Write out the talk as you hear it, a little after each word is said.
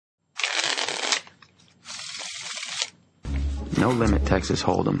No Limit Texas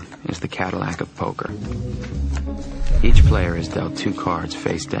Hold'em is the Cadillac of poker. Each player is dealt 2 cards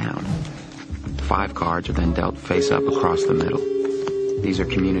face down. 5 cards are then dealt face up across the middle. These are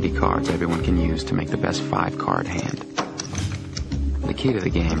community cards everyone can use to make the best 5-card hand. The key to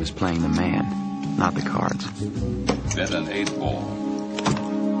the game is playing the man, not the cards. Bet an 8 ball.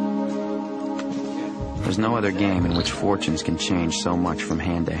 There's no other game in which fortunes can change so much from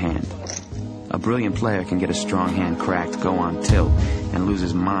hand to hand. A brilliant player can get a strong hand cracked, go on tilt, and lose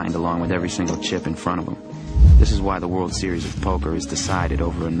his mind along with every single chip in front of him. This is why the World Series of Poker is decided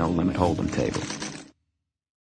over a no-limit hold'em table.